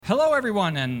Hello,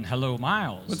 everyone, and hello,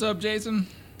 Miles. What's up, Jason?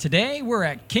 Today, we're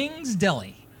at King's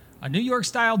Deli, a New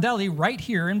York-style deli right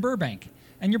here in Burbank.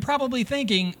 And you're probably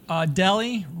thinking, a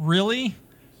deli? Really?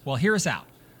 Well, hear us out.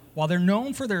 While they're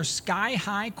known for their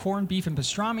sky-high corned beef and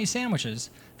pastrami sandwiches,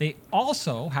 they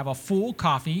also have a full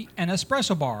coffee and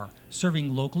espresso bar,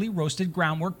 serving locally roasted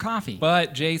groundwork coffee.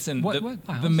 But, Jason, What,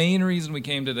 the main reason we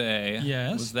came today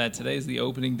Yes? was that today is the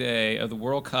opening day of the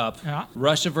World Cup. Yeah.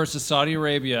 Russia versus Saudi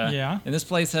Arabia. Yeah. And this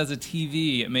place has a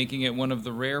TV, making it one of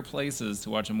the rare places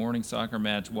to watch a morning soccer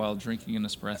match while drinking an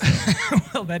espresso.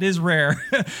 Well, that is rare.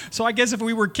 So I guess if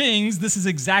we were kings, this is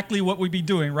exactly what we'd be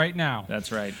doing right now.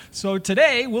 That's right. So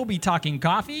today, we'll be talking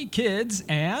coffee, kids,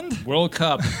 and World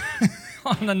Cup.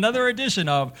 on another edition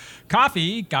of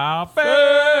Coffee, Cafe,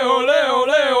 Ole,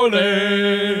 Ole,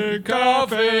 Ole,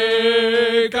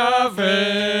 Coffee,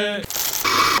 Cafe.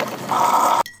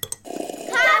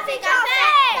 Coffee Cafe!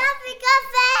 Coffee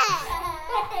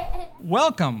Cafe!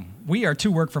 Welcome. We are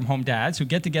two work-from-home dads who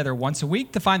get together once a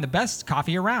week to find the best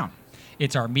coffee around.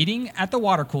 It's our meeting at the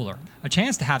water cooler, a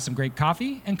chance to have some great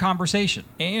coffee and conversation.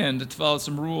 And to follow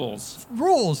some rules.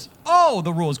 Rules. Oh,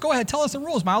 the rules. Go ahead, tell us the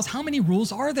rules, Miles. How many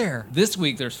rules are there? This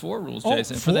week, there's 4 rules, Oh,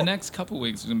 Jason. For the 4? next couple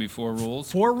weeks, there's going to be 4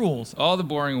 rules. 4 rules. All the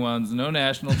boring ones, no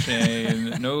national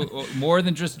chain, no more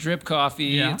than just drip coffee.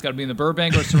 Yeah. It's got to be in the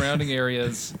Burbank or surrounding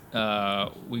areas.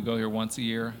 We go here once a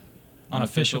year on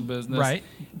official business. right.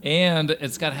 And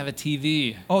it's got to have a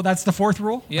TV. Oh, that's the 4th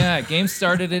rule? Yeah, game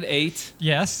started at 8.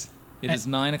 Yes. It is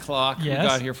 9 o'clock. Yes. We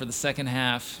got here for the second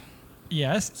half.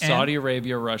 Yes. Saudi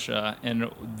Arabia, Russia. And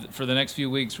for the next few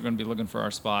weeks, we're going to be looking for our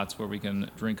spots where we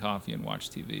can drink coffee and watch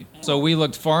TV. So we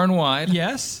looked far and wide.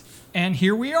 Yes. And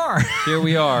here we are. Here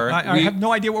we are. I have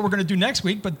no idea what we're going to do next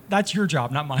week, but that's your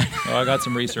job, not mine. Oh, I got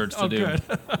some research to Oh, do. good.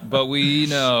 But we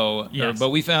know, Yes. but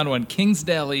we found one, King's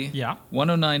Deli, Yeah.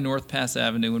 109 North Pass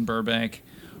Avenue in Burbank,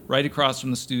 right across from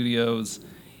the studios.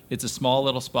 It's a small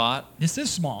little spot. This is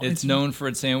small. It's known for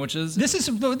its sandwiches. This is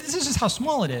just how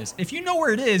small it is. If you know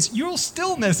where it is, you'll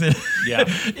still miss it. Yeah.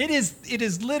 It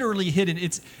is literally hidden.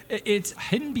 It's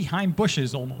hidden behind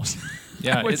bushes almost.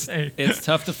 Yeah, I would say. it's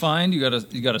tough to find. You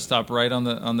gotta stop right on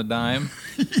the dime.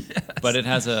 Yes. But it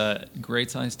has a great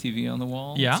sized TV on the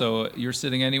wall. Yeah. So you're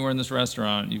sitting anywhere in this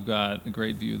restaurant, you've got a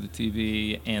great view of the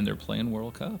TV, and they're playing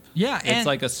World Cup. Yeah, It's and-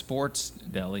 like a sports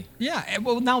deli. Yeah.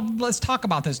 Well, now let's talk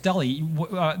about this deli.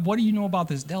 What do you know about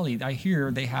this deli? I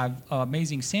hear they have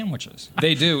amazing sandwiches.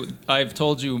 They do. I've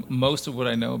told you most of what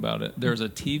I know about it. There's a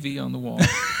TV on the wall.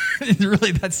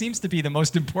 Really, that seems to be the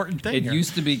most important thing. It here.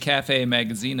 used to be Cafe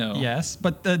Magazzino. Yes,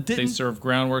 but They didn't. serve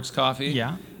Groundworks coffee.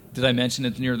 Yeah. Did I mention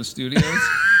it's near the studios?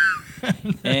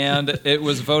 And it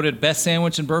was voted best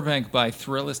sandwich in Burbank by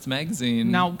Thrillist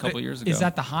magazine Now, a couple years ago. is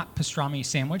that the hot pastrami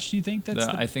sandwich? Do you think that's?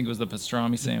 I think it was the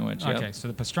pastrami sandwich. Yep. Okay, so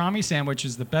the pastrami sandwich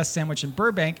is the best sandwich in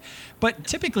Burbank, but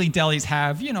typically delis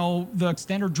have, the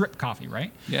standard drip coffee,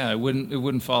 right? Yeah, it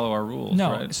wouldn't follow our rules.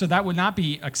 No, Right? so that would not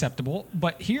be acceptable.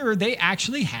 But here they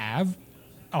actually have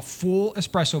a full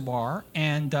espresso bar,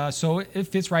 and so it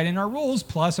fits right in our rules.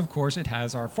 Plus, of course, it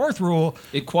has our 4th rule.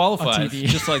 It qualifies, TV.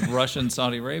 just like Russia and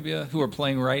Saudi Arabia, who are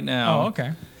playing right now. Oh,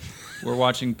 okay. We're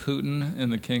watching Putin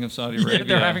and the king of Saudi Arabia.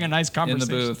 they're having a nice in conversation.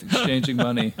 the booth, exchanging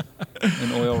money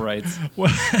and oil rights.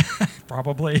 Well,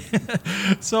 probably.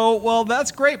 So, well,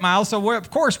 that's great, Miles. So,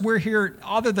 of course, we're here,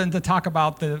 other than to talk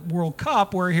about the World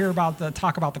Cup, we're here to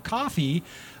talk about the coffee.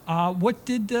 What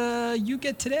did you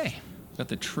get today? Got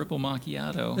the triple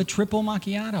macchiato. The triple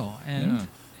macchiato. And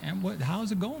Yeah. and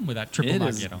how's it going with that triple It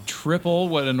is macchiato? triple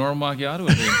what a normal macchiato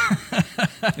would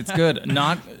be. It's good.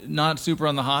 Not super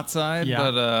on the hot side,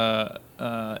 Yeah.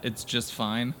 but it's just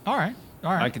fine. All right.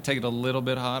 I could take it a little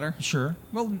bit hotter. Sure.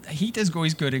 Well, heat is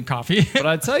always good in coffee. But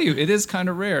I tell you, it is kind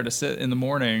of rare to sit in the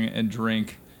morning and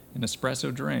drink an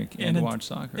espresso drink and watch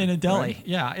soccer. In a deli. right?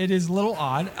 Yeah, it is a little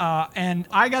odd. And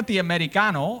I got the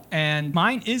Americano, and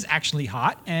mine is actually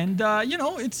hot. And,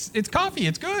 it's coffee.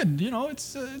 It's good.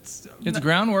 It's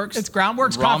Groundworks. It's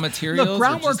Groundworks Raw coffee. materials. Look, are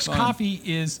Groundworks just fine. coffee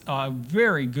is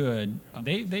very good.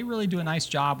 They really do a nice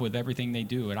job with everything they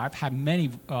do. And I've had many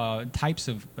types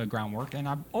of groundwork, and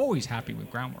I'm always happy with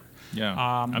groundwork. Yeah.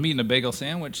 I'm eating a bagel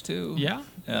sandwich too. Yeah?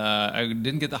 I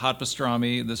didn't get the hot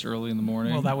pastrami this early in the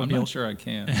morning. Well, that would I'm be not a- sure I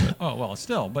can. But Oh, well,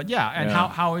 still. But yeah, and Yeah.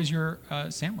 how is your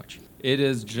sandwich? it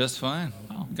is just fine.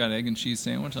 Oh. Got egg and cheese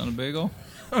sandwich on a bagel.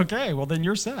 Okay, well, then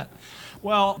you're set.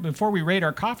 Well, before we rate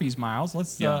our coffees, Miles,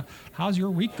 how's your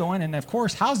week going? And of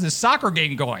course, how's this soccer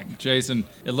game going? Jason,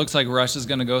 it looks like Russia's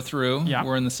going to go through. Yeah.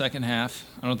 We're in the second half.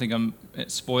 I don't think I'm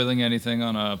spoiling anything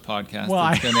on a podcast Well,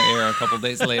 that's going to air a couple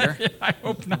days later. I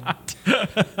hope not.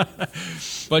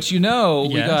 But we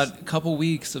Yes. got a couple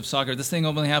weeks of soccer. This thing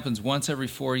only happens once every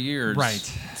 4 years.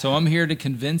 Right. So I'm here to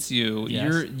convince you.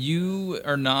 Yes. You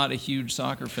are not a huge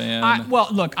soccer fan. Well,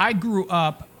 look, I grew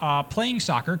up playing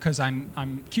soccer because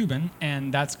I'm Cuban,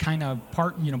 and that's kind of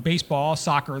part, baseball,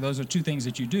 soccer. Those are two things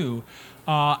that you do.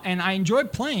 And I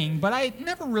enjoyed playing, but I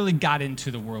never really got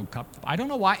into the World Cup. I don't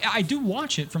know why. I do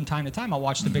watch it from time to time. I'll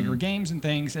watch the bigger games and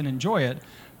things and enjoy it.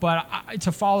 But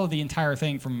to follow the entire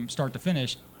thing from start to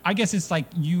finish, I guess it's like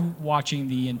you watching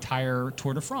the entire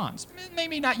Tour de France.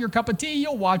 Maybe not your cup of tea.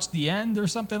 You'll watch the end or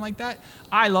something like that.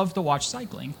 I love to watch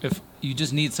cycling. If you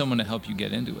just need someone to help you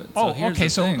get into it. Oh, here's okay.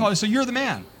 the thing. So you're the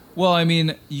man. Well, I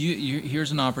mean,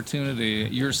 here's an opportunity.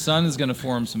 Your son is going to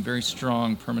form some very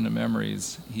strong permanent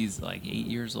memories. He's like 8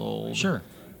 years old. Sure.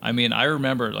 I mean, I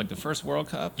remember like the first World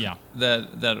Cup Yeah.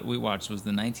 that we watched was the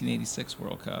 1986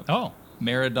 World Cup. Oh,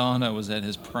 Maradona was at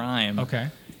his prime. okay.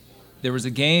 There was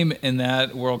a game in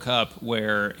that World Cup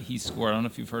where he scored. I don't know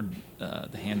if you've heard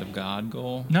the Hand of God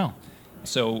goal. No.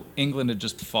 So England had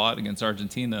just fought against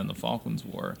Argentina in the Falklands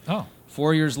War. Oh.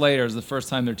 4 years later, it was the first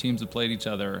time their teams had played each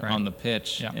other Right. on the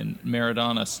pitch, Yeah. and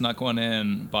Maradona snuck one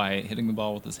in by hitting the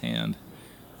ball with his hand.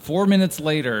 4 minutes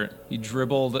later, he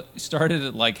started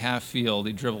at like half field.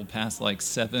 He dribbled past like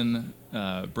 7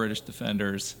 British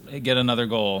defenders, get another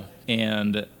goal.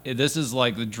 And this is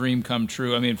like the dream come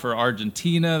true. I mean, for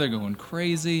Argentina, they're going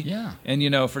crazy. Yeah. And,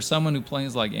 for someone who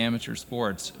plays like amateur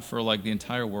sports, for like the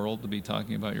entire world to be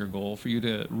talking about your goal, for you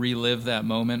to relive that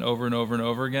moment over and over and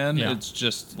over again, Yeah. it's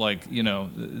just like,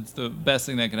 it's the best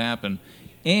thing that can happen.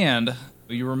 And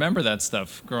you remember that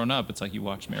stuff growing up. It's like you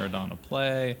watch Maradona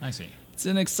play. I see. It's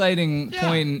an exciting Yeah.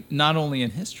 point, not only in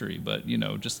history, but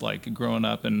just like growing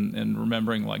up and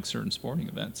remembering like certain sporting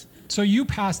events. So you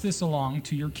pass this along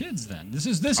to your kids then. This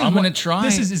is I'm what- gonna try.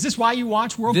 Is this why you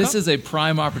watch World Cup? This is a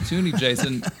prime opportunity,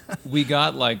 Jason. We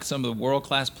got like some of the world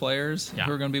class players Yeah.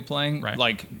 who are going to be playing, Right.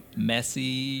 like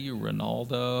Messi,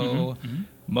 Ronaldo,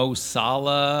 Mo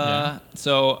Salah. Yeah.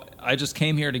 So I just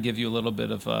came here to give you a little bit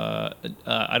of.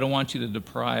 I don't want you to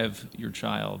deprive your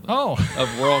child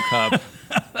of World Cup.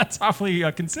 That's awfully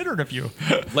considerate of you.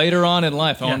 Later on in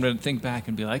life, I Yeah. want him to think back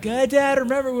and be like, "Hey, Dad,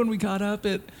 remember when we got up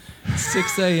at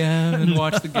 6 a.m. and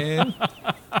watched the game?"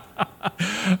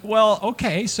 Well,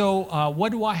 okay. So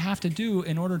what do I have to do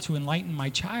in order to enlighten my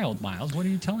child, Miles? What are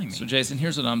you telling me? So, Jason,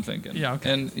 here's what I'm thinking. Yeah,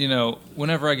 okay. And,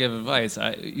 whenever I give advice,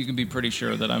 you can be pretty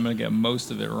sure that I'm going to get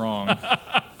most of it wrong.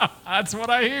 That's what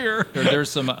I hear. There's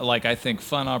some, I think,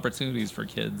 fun opportunities for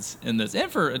kids in this,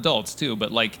 and for adults, too.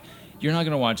 But, you're not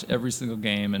going to watch every single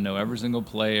game and know every single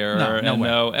player No and way.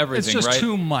 know everything, It's just right?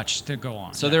 too much to go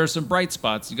on. So there are some bright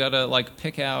spots. You got to,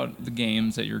 pick out the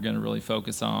games that you're going to really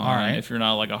focus on. All right. If you're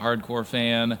not, a hardcore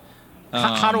fan.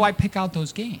 How do I pick out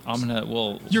those games?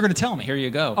 You're going to tell me. Here you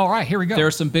go. All right, here we go. There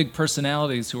are some big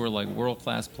personalities who are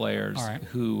world-class players All right.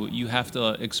 who you have to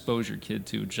expose your kid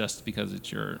to just because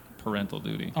it's your parental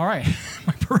duty. All right.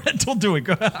 My parental doing.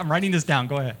 Go ahead. I'm writing this down.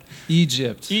 Go ahead.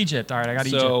 Egypt. Egypt. All right, I got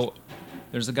Egypt. So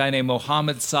there's a guy named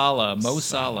Mohamed Salah, Mo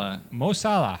Salah. Mo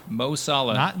Salah.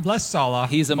 Not less Salah.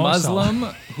 He's a Mo Muslim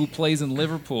Salah. who plays in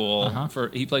Liverpool. Uh-huh.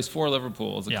 He plays for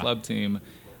Liverpool as a Yeah. club team.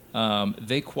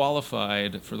 They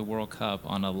qualified for the World Cup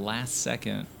on a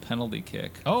last-second penalty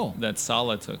kick. Oh. That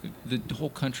Salah took. The whole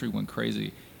country went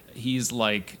crazy. He's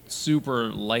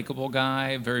super likable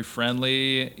guy, very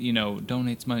friendly.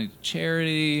 Donates money to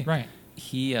charity. Right.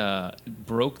 He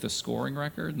broke the scoring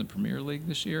record in the Premier League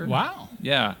this year. Wow.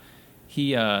 Yeah.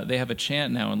 They have a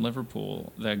chant now in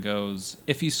Liverpool that goes,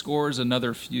 "If he scores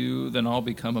another few, then I'll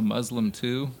become a Muslim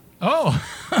too." Oh.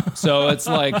 So it's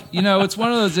it's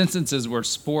one of those instances where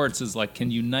sports is can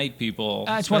unite people.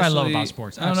 That's what I love especially- about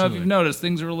sports. I don't know if Absolutely. you've noticed,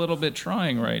 things are a little bit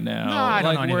trying right now. No, I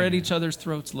don't know we're at anything. each other's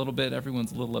throats a little bit.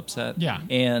 Everyone's a little upset. Yeah.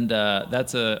 And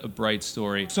that's a bright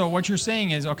story. So what you're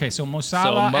saying is, okay, so Mo So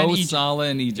Salah Mo and Egypt. Salah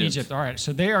in Egypt. Egypt. All right.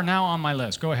 So they are now on my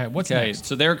list. Go ahead. What's Okay, next?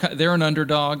 so they're an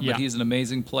underdog, Yeah. but he's an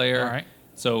amazing player. All right.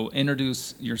 So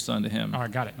introduce your son to him. All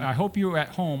right, got it. I hope you at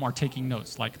home are taking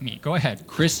notes like me. Go ahead.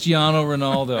 Cristiano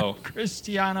Ronaldo.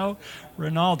 Cristiano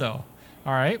Ronaldo.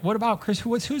 All right. What about Chris?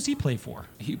 Who's he play for?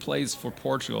 He plays for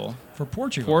Portugal. For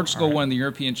Portugal. Portugal All right. won the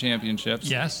European Championships.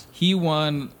 Yes. He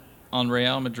won on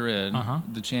Real Madrid, Uh-huh.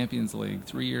 the Champions League,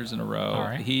 3 years in a row. All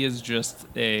right. He is just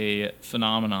a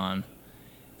phenomenon.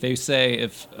 They say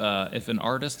if an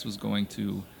artist was going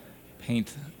to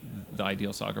paint the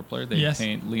ideal soccer player. They Yes.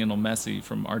 paint Lionel Messi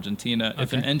from Argentina.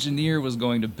 If Okay. an engineer was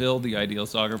going to build the ideal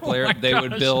soccer player, my they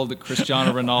would gosh. build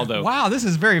Cristiano Ronaldo. Wow, this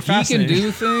is very He can fascinating.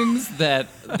 do things that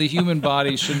the human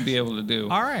body shouldn't be able to do.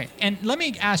 All right. And let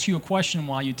me ask you a question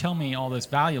while you tell me all this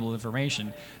valuable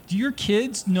information. Do your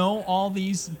kids know all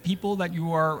these people that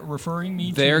you are referring me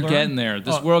to? They're learn? getting there.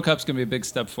 This Oh, World Cup's going to be a big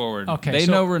step forward. Okay, They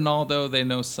so- know Ronaldo. They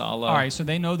know Salah. All right, so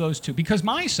they know those two. Because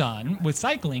my son, with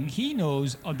cycling, he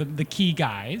knows the key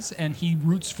guys, and he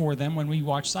roots for them when we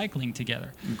watch cycling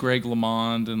together. Greg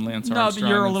LeMond and Lance No, Armstrong.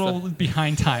 you're a and little stuff.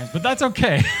 behind times, but that's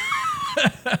okay.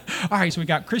 All right, so we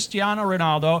got Cristiano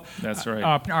Ronaldo. That's right.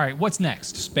 All right, what's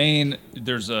next? Spain,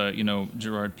 there's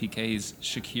Gerard Piqué's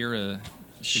Shakira.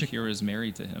 Shakira is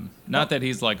married to him. Not that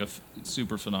he's like a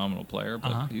super phenomenal player,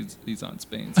 but he's on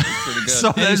Spain, so he's pretty good. So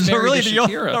And he's that's married really to the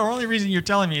Shakira. only reason you're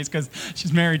telling me is because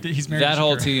he's married to That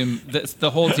whole Shakira. team, the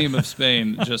whole team of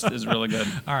Spain, just is really good.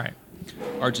 All right,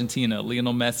 Argentina,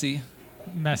 Lionel Messi.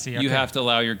 Messi. You okay. have to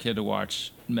allow your kid to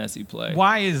watch Messi play.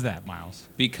 Why is that, Miles?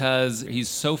 Because he's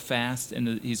so fast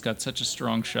and he's got such a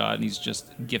strong shot and he's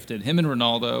just gifted. Him and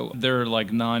Ronaldo, they're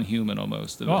like non-human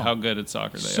almost of Oh. how good at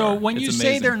soccer they are. So when It's you say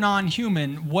amazing. they're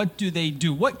non-human, what do they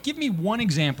do? Give me one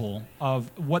example of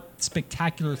what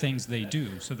spectacular things they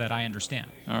do so that I understand.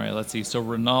 All right, let's see. So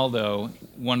Ronaldo,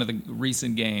 one of the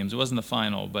recent games, it wasn't the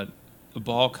final, but the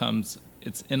ball comes,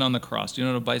 it's in on the cross. Do you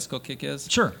know what a bicycle kick is?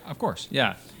 Sure, of course.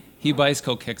 Yeah. He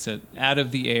bicycle kicks it out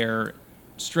of the air,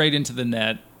 straight into the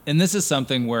net. And this is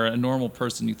something where a normal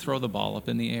person, you throw the ball up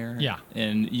in the air. Yeah.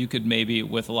 And you could maybe,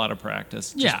 with a lot of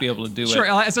practice, just be able to do Sure, it.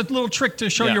 as a little trick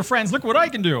to show Yeah. your friends, look what I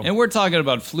can do. And we're talking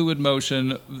about fluid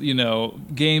motion,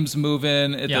 games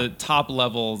moving at Yeah. the top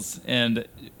levels. And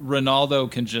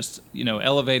Ronaldo can just,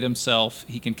 elevate himself.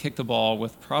 He can kick the ball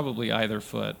with probably either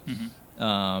foot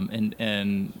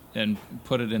and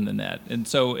put it in the net. And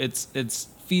so it's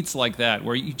feats like that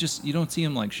where you don't see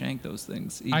him like shank those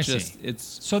things. I see.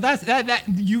 It's So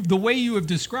the way you have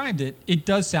described it, it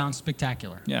does sound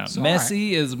spectacular. yeah. So, all right.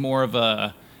 Messi is more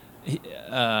of he's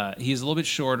a little bit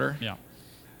shorter. Yeah.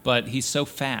 But he's so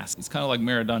fast. He's kind of like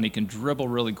Maradona. He can dribble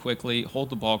really quickly, hold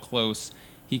the ball close.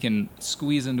 He can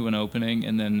squeeze into an opening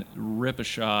and then rip a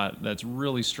shot that's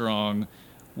really strong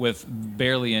with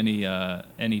barely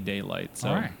any daylight. So,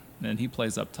 All right. and he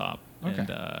plays up top. Okay.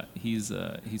 And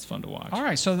he's fun to watch. All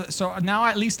right, so now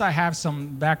at least I have some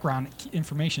background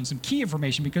information, some key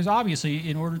information, because obviously,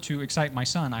 in order to excite my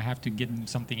son, I have to give him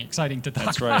something exciting to talk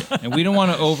That's about. right. And we don't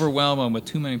want to overwhelm him with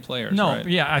too many players. No, right?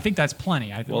 yeah, I think that's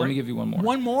plenty. Well, let me give you one more.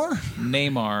 One more?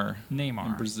 Neymar. Neymar.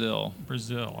 In Brazil.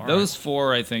 Brazil. All Those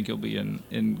four, I think, you'll be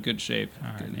in good shape. All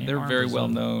right, They're Neymar, very Brazil. well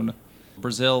known.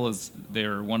 Brazil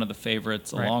they're one of the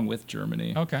favorites, Right. along with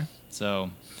Germany. right. Okay. So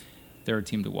they're a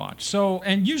team to watch. So,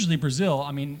 and usually Brazil,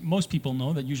 I mean, most people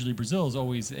know that usually Brazil is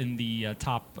always in the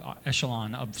top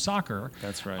echelon of soccer.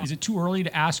 That's right. Is it too early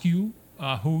to ask you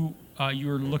who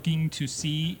you're looking to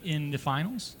see in the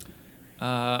finals?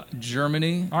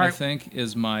 Germany, All I right. think,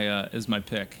 is my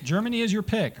pick. Germany is your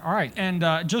pick. All right, and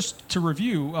just to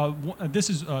review,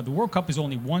 this is the World Cup is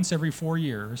only once every 4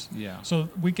 years. Yeah. So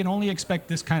we can only expect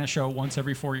this kind of show once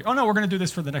every 4 years. Oh no, we're going to do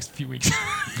this for the next few weeks.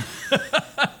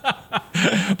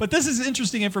 But this is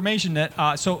interesting information.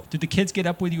 That so, do the kids get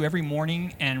up with you every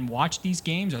morning and watch these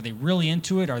games? Are they really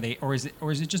into it? Or is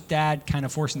it just dad kind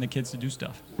of forcing the kids to do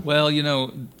stuff? Well,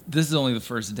 this is only the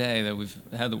first day that we've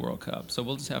had the World Cup, so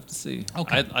we'll just have to see.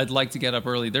 Okay. I'd like to get up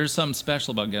early. There's something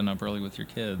special about getting up early with your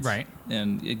kids, Right.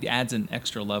 And it adds an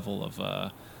extra level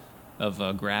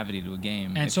of gravity to a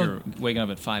game. And if so- you're waking up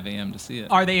at 5 a.m. to see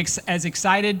it. Are they as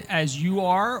excited as you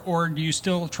are, or are you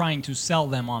still trying to sell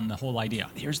them on the whole idea?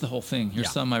 Here's the whole thing. Here's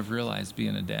Yeah. something I've realized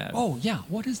being a dad. Oh yeah,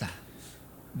 what is that?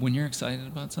 When you're excited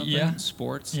about something, Yeah.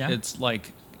 sports, Yeah.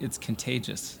 it's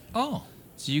contagious. Oh.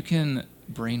 So you can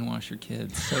brainwash your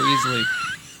kids so easily.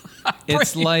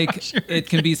 It's Brainwash like your it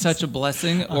can be such a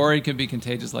blessing, or it can be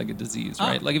contagious like a disease,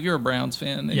 right? Oh. Like if you're a Browns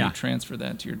fan and Yeah. you transfer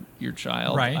that to your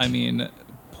child, Right. I mean,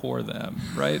 poor them,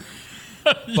 right?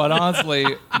 But honestly,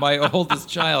 my oldest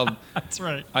child, That's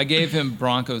right. I gave him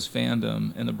Broncos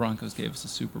fandom, and the Broncos gave us a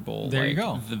Super Bowl. There you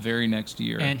go. The very next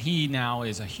year. And he now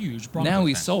is a huge Broncos Now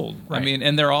he's fan. sold. Right. I mean,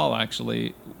 and they're all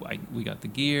actually. We got the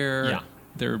gear. Yeah.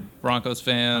 They're Broncos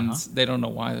fans. Uh-huh. They don't know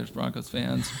why there's Broncos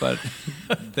fans, but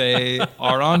they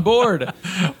are on board.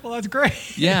 Well, that's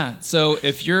great. Yeah. So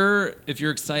if you're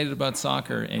excited about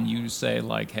soccer and you say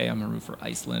like, "Hey, I'm gonna root for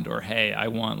Iceland," or "Hey, I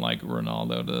want like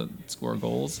Ronaldo to score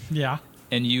goals," Yeah.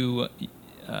 and you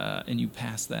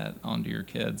pass that on to your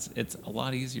kids, it's a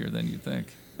lot easier than you think.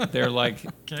 They're like,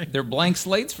 Okay. they're blank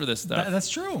slates for this stuff. That's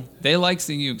true. They like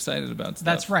seeing you excited about stuff.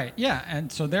 That's right. Yeah.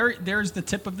 And so there's the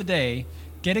tip of the day.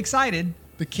 Get excited.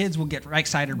 The kids will get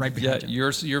excited right Yeah, behind you.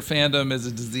 your fandom is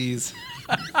a disease.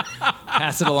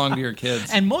 Pass it along to your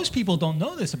kids. And most people don't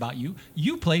know this about you.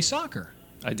 You play soccer.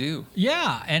 I do.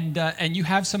 Yeah, and you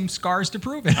have some scars to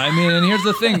prove it. I mean, and here's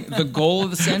the thing: the goal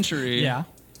of the century. Yeah.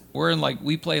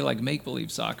 We play like make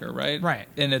believe soccer, right? Right.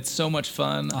 And it's so much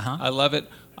fun. Uh-huh. I love it.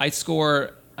 I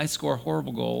score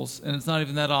horrible goals, and it's not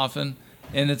even that often.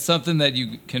 And it's something that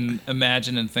you can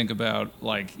imagine and think about,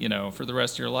 like, for the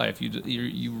rest of your life.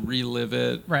 You relive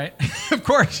it. Right. Of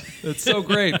course. It's so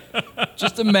great.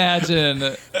 Just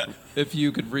imagine if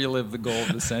you could relive the goal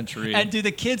of the century. And do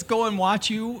the kids go and watch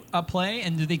you play?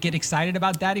 And do they get excited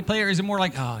about Daddy play? Or is it more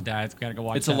like, oh, Dad's got to go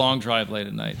watch It's that? a long drive late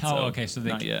at night. Oh, so okay. So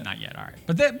not yet. Not yet. All right.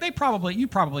 But you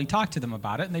probably talk to them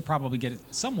about it, and they probably get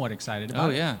somewhat excited about Oh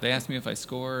it. yeah, they asked me if I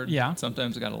scored. Yeah.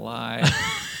 Sometimes I got to lie.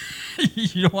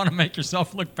 You don't want to make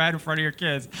yourself look bad in front of your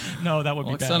kids. No, that would be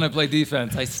All of a bad. sudden I play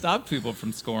defense. I stop people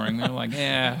from scoring. They're like,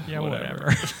 Yeah,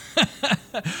 whatever.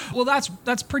 Well,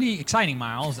 that's pretty exciting,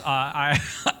 Miles.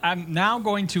 I'm now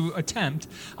going to attempt.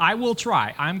 I'm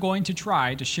going to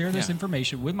try to share this Yeah.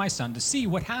 information with my son to see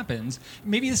what happens.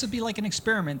 Maybe this would be like an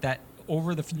experiment that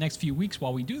over the next few weeks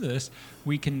while we do this,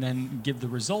 we can then give the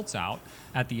results out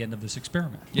at the end of this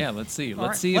experiment. Yeah, let's see. Let's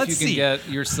right, see if let's you can see. get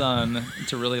your son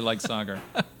to really like soccer.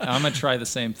 I'm gonna try the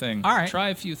same thing. All right. Try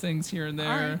a few things here and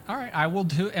there. All right. I will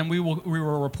do, and we will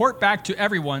report back to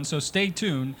everyone. So stay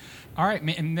tuned. All right,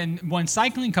 and then when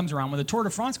cycling comes around, when the Tour de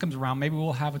France comes around, maybe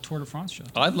we'll have a Tour de France show.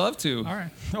 I'd love to. All right.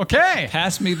 Okay.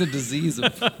 Pass me the disease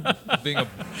of being a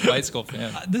bicycle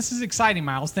fan. This is exciting,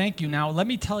 Miles. Thank you. Now, let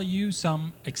me tell you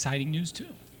some exciting news, too.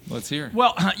 Let's hear.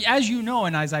 Well, as you know,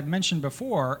 and as I've mentioned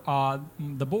before,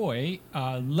 the boy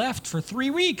left for 3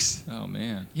 weeks. Oh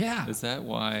man. Yeah. Is that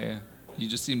why you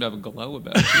just seem to have a glow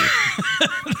about you?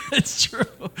 It's true.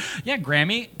 Yeah,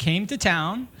 Grammy came to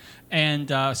town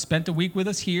and spent a week with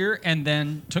us here, and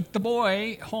then took the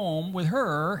boy home with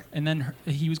her, and then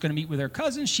he was going to meet with her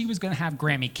cousin. She was going to have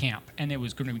Grammy camp, and it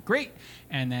was going to be great.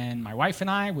 And then my wife and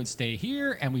I would stay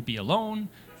here, and we'd be alone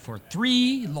for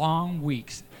 3 long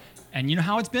weeks. And you know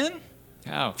how it's been?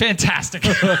 How? Fantastic.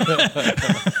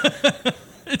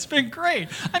 It's been great.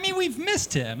 I mean, we've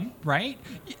missed him, right?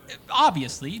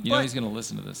 Obviously. You know he's going to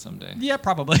listen to this someday. Yeah,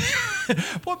 probably.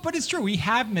 But it's true. We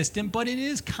have missed him, but it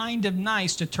is kind of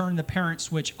nice to turn the parent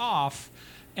switch off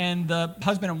and the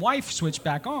husband and wife switch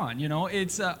back on.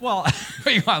 It's, well,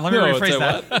 hang on, let me rephrase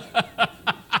that.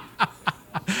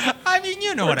 I mean,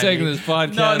 you know We're what I taking mean. this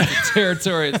podcast to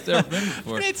territory it's never been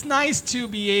before. But it's nice to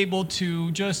be able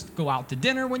to just go out to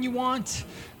dinner when you want,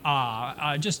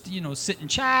 just sit and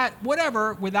chat,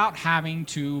 whatever, without having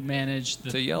to manage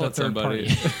the, To yell the at third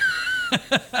somebody.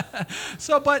 party.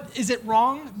 So, but is it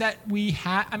wrong that we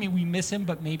miss him,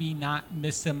 but maybe not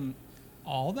miss him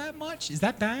all that much? Is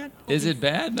that bad? Is it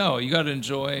bad? No, you got to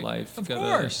enjoy life. Of Gotta,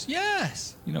 course,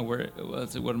 yes.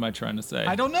 What am I trying to say?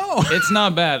 I don't know. It's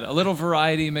not bad. A little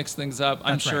variety, mix things up.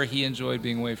 I'm That's sure right. he enjoyed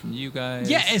being away from you guys.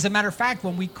 Yeah, as a matter of fact,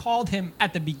 when we called him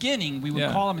at the beginning, we would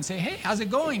Yeah. call him and say, "Hey, how's it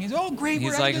going?" He's, "Oh, great."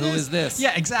 He's we're like, having "Who is this?"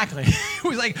 Yeah, exactly. He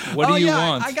was like, What do "Oh, you yeah,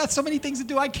 want?" I got so many things to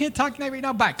do. I can't talk tonight right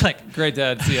now." Bye. Click. Great,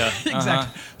 Dad. See ya. Uh-huh.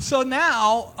 Exactly. So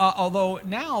now, although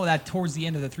now that towards the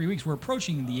end of the 3 weeks, we're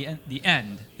approaching the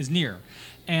end is near,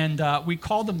 and we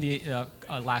called him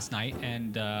last night,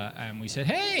 and we said,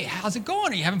 "Hey, how's it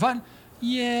going? Are you having fun?"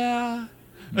 Yeah.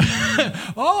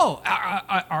 Oh,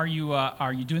 are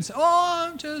you doing so? Oh,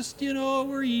 I'm just,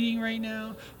 we're eating right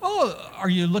now. Oh, are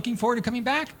you looking forward to coming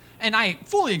back? And I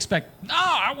fully expect,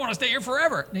 I want to stay here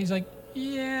forever. And he's like,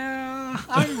 yeah,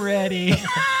 I'm ready.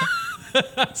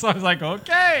 So I was like,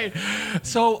 okay.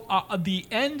 So the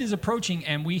end is approaching,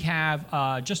 and we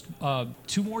have just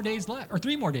 2 more days left, or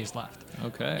 3 more days left.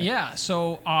 Okay. Yeah.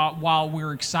 So while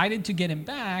we're excited to get him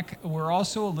back, we're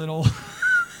also a little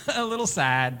a little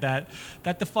sad that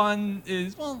the fun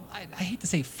is, well, I hate to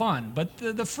say fun, but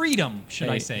the freedom, should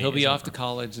I say. He'll be is off over. to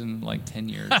college in like 10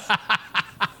 years.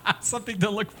 Something to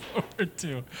look forward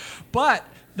to. But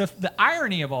the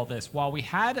irony of all this, while we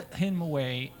had him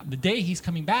away, the day he's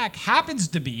coming back happens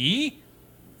to be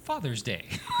Father's Day.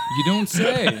 You don't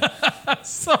say.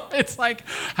 So it's like,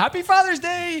 Happy Father's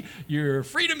Day, your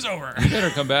freedom's over. You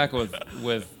better come back with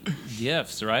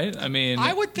gifts, right? I mean,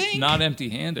 I would think. Not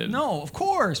empty-handed. No, of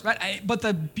course. But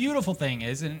the beautiful thing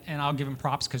is, and I'll give him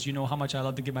props because you know how much I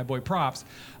love to give my boy props.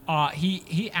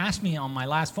 He asked me on my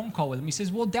last phone call with him, he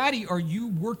says, "Well, Daddy, are you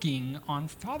working on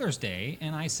Father's Day?"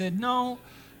 And I said, No,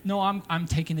 I'm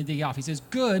taking the day off. He says,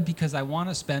 "Good, because I want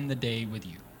to spend the day with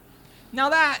you." Now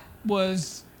that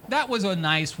was That was a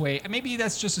nice way. Maybe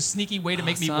that's just a sneaky way to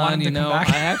make me Son, want him to come back.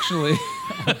 I actually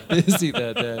I'm busy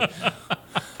that day.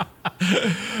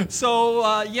 So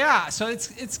so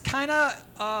it's kind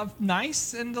of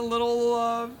nice and a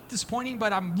little disappointing,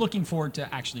 but I'm looking forward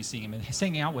to actually seeing him and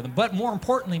hanging out with him. But more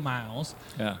importantly, Miles,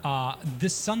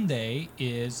 this Sunday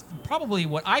is probably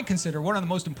what I consider one of the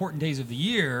most important days of the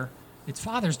year. It's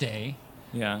Father's Day.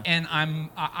 Yeah. And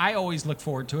I always look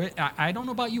forward to it. I don't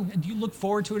know about you. Do you look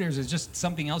forward to it, or is it just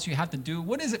something else you have to do?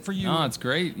 What is it for you? No, it's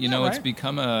great. You know, right? It's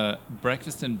become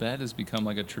breakfast in bed has become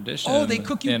like a tradition. Oh, they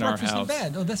cook you in breakfast our in house.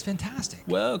 bed. Oh, that's fantastic.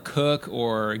 Well, cook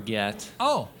or get.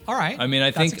 Oh, all right. I mean,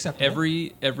 I That's think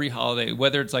acceptable. every holiday,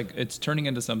 whether it's turning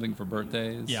into something for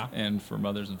birthdays Yeah. and for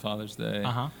Mother's and Father's Day,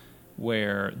 Uh-huh.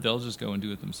 where they'll just go and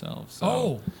do it themselves. So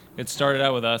Oh. it started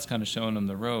out with us kind of showing them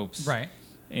the ropes. Right.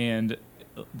 And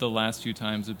the last few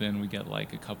times have been we get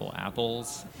like a couple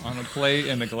apples on a plate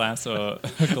and a glass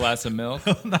of milk.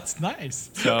 That's nice.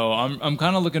 So I'm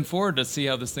kind of looking forward to see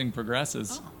how this thing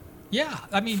progresses. Oh. Yeah,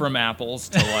 I mean, From apples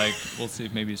to like, we'll see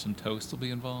if maybe some toast will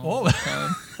be involved.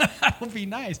 Oh, that would be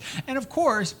nice. And of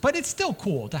course, but it's still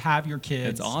cool to have your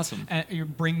kids. It's awesome. You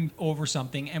bring over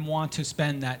something and want to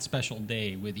spend that special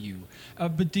day with you.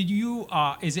 But did you?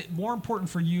 Is it more important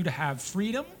for you to have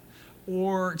freedom,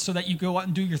 or so that you go out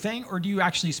and do your thing, or do you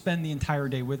actually spend the entire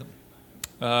day with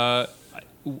them?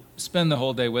 Spend the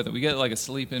whole day with it. We get like a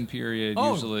sleep-in period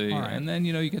usually, all right. and then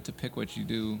you get to pick what you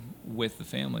do with the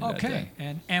family that day.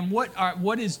 And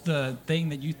what is the thing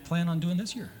that you plan on doing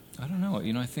this year? I don't know.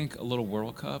 I think a little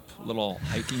World Cup, a little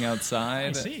hiking outside.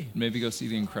 I see. Maybe go see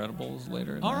The Incredibles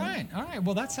later. All right.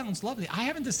 Well, that sounds lovely. I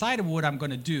haven't decided what I'm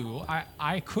going to do.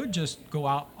 I could just go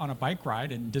out on a bike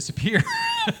ride and disappear,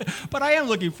 but I am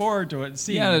looking forward to it. And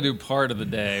seeing You got to do part of the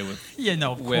day with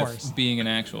of course. being an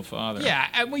actual father. Yeah,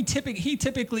 and he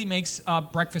typically makes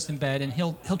breakfast in bed, and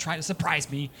he'll try to surprise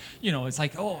me. It's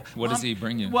like, oh, What does he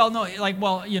bring you? Well, no,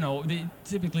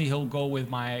 typically he'll go with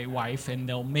my wife, and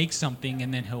they'll make something,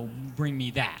 and then he'll bring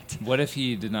me that. What if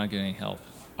he did not get any help?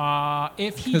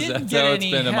 If he Because didn't that's get how any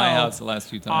it's been help, at my house the last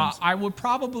few times. I would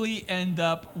probably end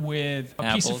up with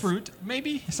a piece of Apples? fruit,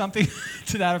 maybe something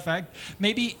to that effect.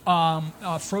 Maybe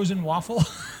a frozen waffle,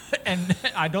 and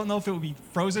I don't know if it would be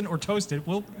frozen or toasted.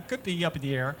 Could be up in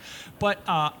the air, but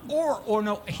or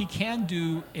no, he can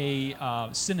do a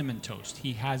cinnamon toast.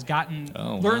 He has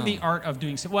learned the art of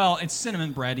doing. Well, it's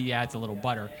cinnamon bread. He adds a little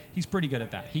butter. He's pretty good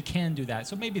at that. He can do that,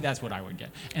 so maybe that's what I would get.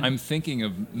 And I'm thinking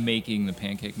of making the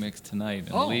pancake mix tonight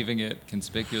and Oh. leaving it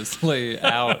conspicuously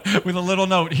out. with a little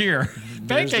note here, Here's the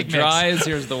pancake mix. dries,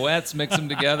 here's the wets, mix them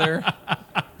together.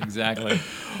 Exactly.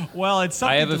 Well, it's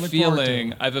something I have to a look forward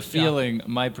feeling. to. I have a feeling.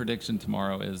 My prediction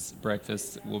tomorrow is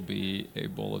breakfast will be a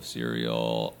bowl of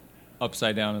cereal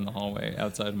upside down in the hallway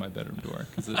outside of my bedroom door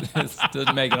because it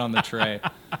doesn't make it on the tray.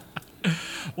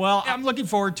 Well, I'm looking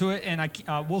forward to it, and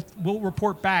we'll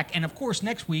report back. And of course,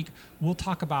 next week we'll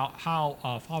talk about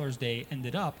how Father's Day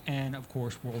ended up, and of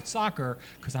course, World Soccer,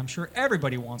 because I'm sure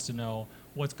everybody wants to know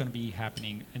what's going to be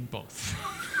happening in both.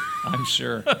 I'm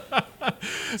sure.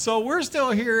 So we're still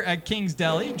here at King's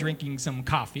Deli drinking some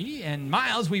coffee. And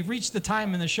Miles, we've reached the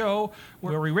time in the show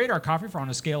where we rate our coffee on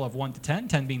a scale of 1 to 10,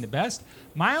 10 being the best.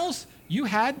 Miles, you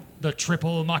had the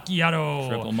triple macchiato.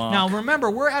 Triple mock. Now remember,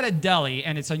 we're at a deli,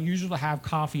 and it's unusual to have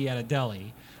coffee at a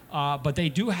deli. But they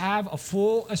do have a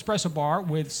full espresso bar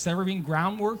with serving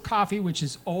groundwork coffee, which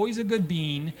is always a good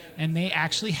bean. And they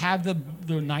actually have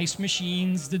the nice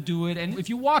machines to do it. And if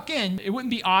you walk in, it wouldn't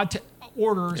be odd to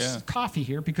order coffee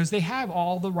here because they have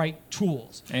all the right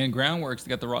tools. And Groundworks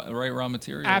got the right raw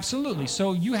materials. Absolutely.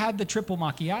 So you had the triple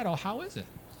macchiato. How is it?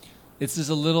 It's just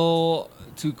a little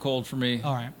too cold for me.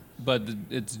 All right. But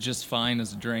it's just fine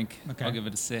as a drink. Okay. I'll give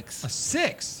it a 6. A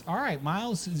 6. All right.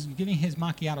 Miles is giving his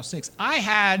macchiato 6. I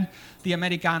had the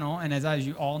Americano, and as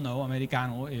you all know,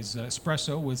 Americano is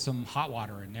espresso with some hot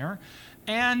water in there.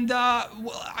 And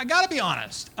well, I got to be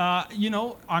honest.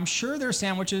 I'm sure their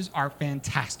sandwiches are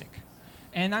fantastic.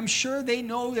 And I'm sure they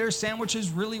know their sandwiches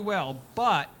really well.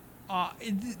 But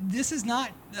this is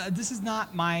not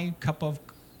my cup of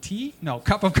tea. No,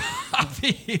 cup of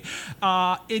coffee.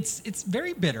 It's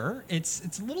very bitter.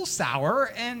 It's a little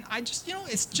sour, and I just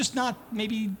it's just not.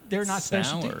 Maybe they're not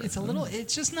specialty. Sour. It's a little.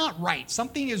 It's just not right.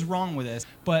 Something is wrong with this.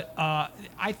 But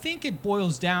I think it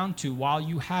boils down to while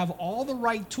you have all the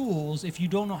right tools, if you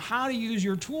don't know how to use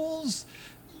your tools,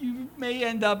 you may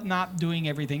end up not doing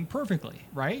everything perfectly,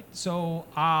 right? So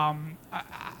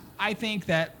I think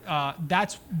that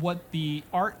that's what the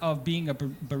art of being a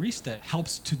barista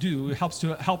helps to do. It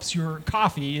helps your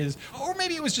coffee is, or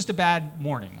maybe it was just a bad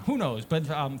morning. Who knows?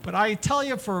 But I tell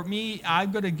you, for me,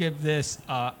 I'm gonna give this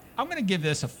a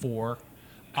 4.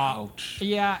 Ouch.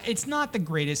 Yeah, it's not the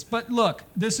greatest, but look,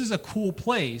 this is a cool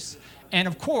place. And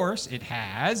of course, it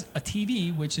has a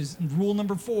TV, which is rule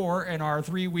number 4 in our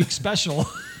 3-week special.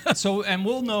 And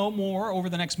we'll know more over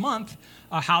the next month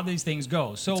how these things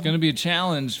go. So It's going to be a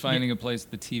challenge finding a place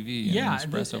with the TV and yeah, an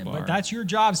espresso bar. but that's your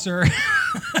job, sir.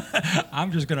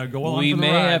 I'm just gonna go along We for the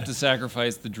may ride. have to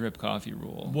sacrifice the drip coffee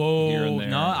rule. Whoa, Here and there.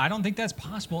 no, I don't think that's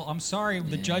possible. I'm sorry,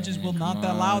 the judges will not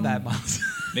come allow on. that, Miles.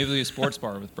 Maybe a sports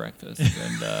bar with breakfast.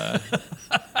 And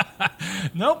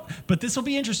Nope, but this will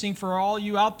be interesting for all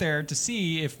you out there to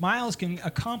see if Miles can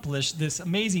accomplish this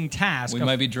amazing task. we of-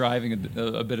 might be driving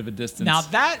a bit of a distance. Now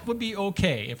that would be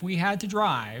okay if we had to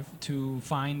drive to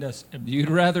find us. You'd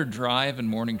rather drive in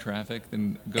morning traffic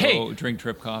than go Hey, drink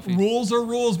drip coffee? Rules are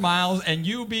rules, Miles, and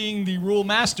you being the rule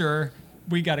master,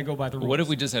 we got to go by the rules. What if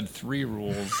we just had 3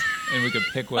 rules and we could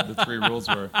pick what the 3 rules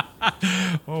were?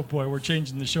 Oh boy, we're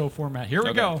changing the show format. Here we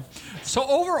Okay. go. So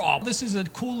overall, this is a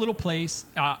cool little place.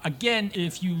 Again,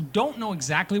 if you don't know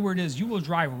exactly where it is, you will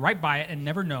drive right by it and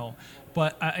never know.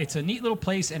 But it's a neat little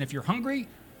place, and if you're hungry,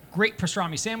 great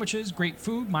pastrami sandwiches, great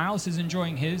food. Miles is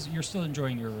enjoying his. You're still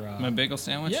enjoying your. My bagel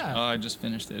sandwich? Yeah. Oh, I just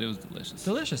finished it. It was delicious.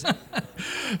 Delicious.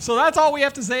 So that's all we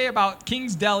have to say about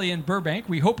King's Deli in Burbank.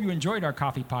 We hope you enjoyed our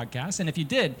coffee podcast. And if you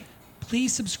did,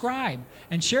 please subscribe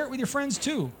and share it with your friends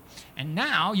too. And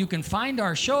now you can find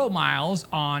our show, Miles,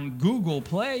 on Google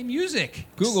Play Music.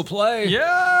 Google Play.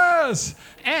 Yes!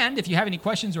 And if you have any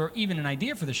questions or even an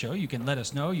idea for the show, you can let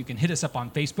us know. You can hit us up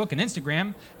on Facebook and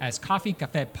Instagram as Coffee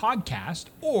Cafe Podcast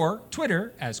or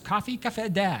Twitter as Coffee Cafe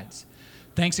Dads.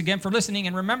 Thanks again for listening,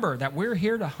 and remember that we're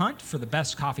here to hunt for the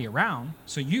best coffee around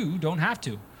so you don't have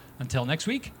to. Until next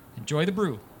week, enjoy the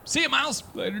brew. See you, Miles.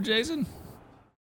 Later, Jason.